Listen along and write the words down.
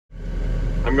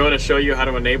I'm going to show you how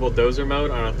to enable Dozer Mode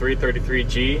on a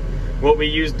 333G. What we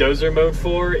use Dozer Mode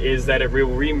for is that it will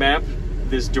remap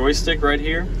this joystick right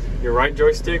here, your right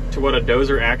joystick, to what a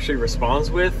Dozer actually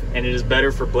responds with, and it is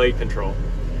better for blade control.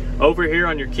 Over here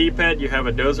on your keypad you have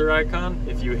a Dozer icon.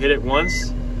 If you hit it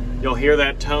once, you'll hear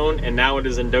that tone, and now it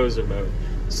is in Dozer Mode.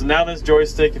 So now this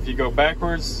joystick, if you go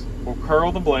backwards, will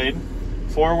curl the blade,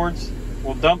 forwards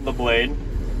will dump the blade,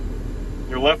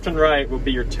 your left and right will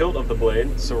be your tilt of the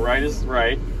blade, so right is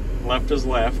right, left is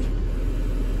left,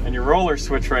 and your roller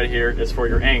switch right here is for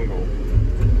your angle.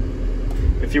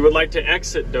 If you would like to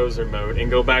exit Dozer Mode and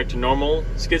go back to normal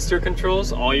skid steer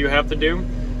controls, all you have to do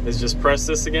is just press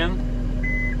this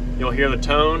again. You'll hear the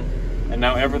tone, and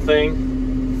now everything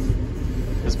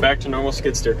is back to normal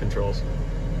skid steer controls.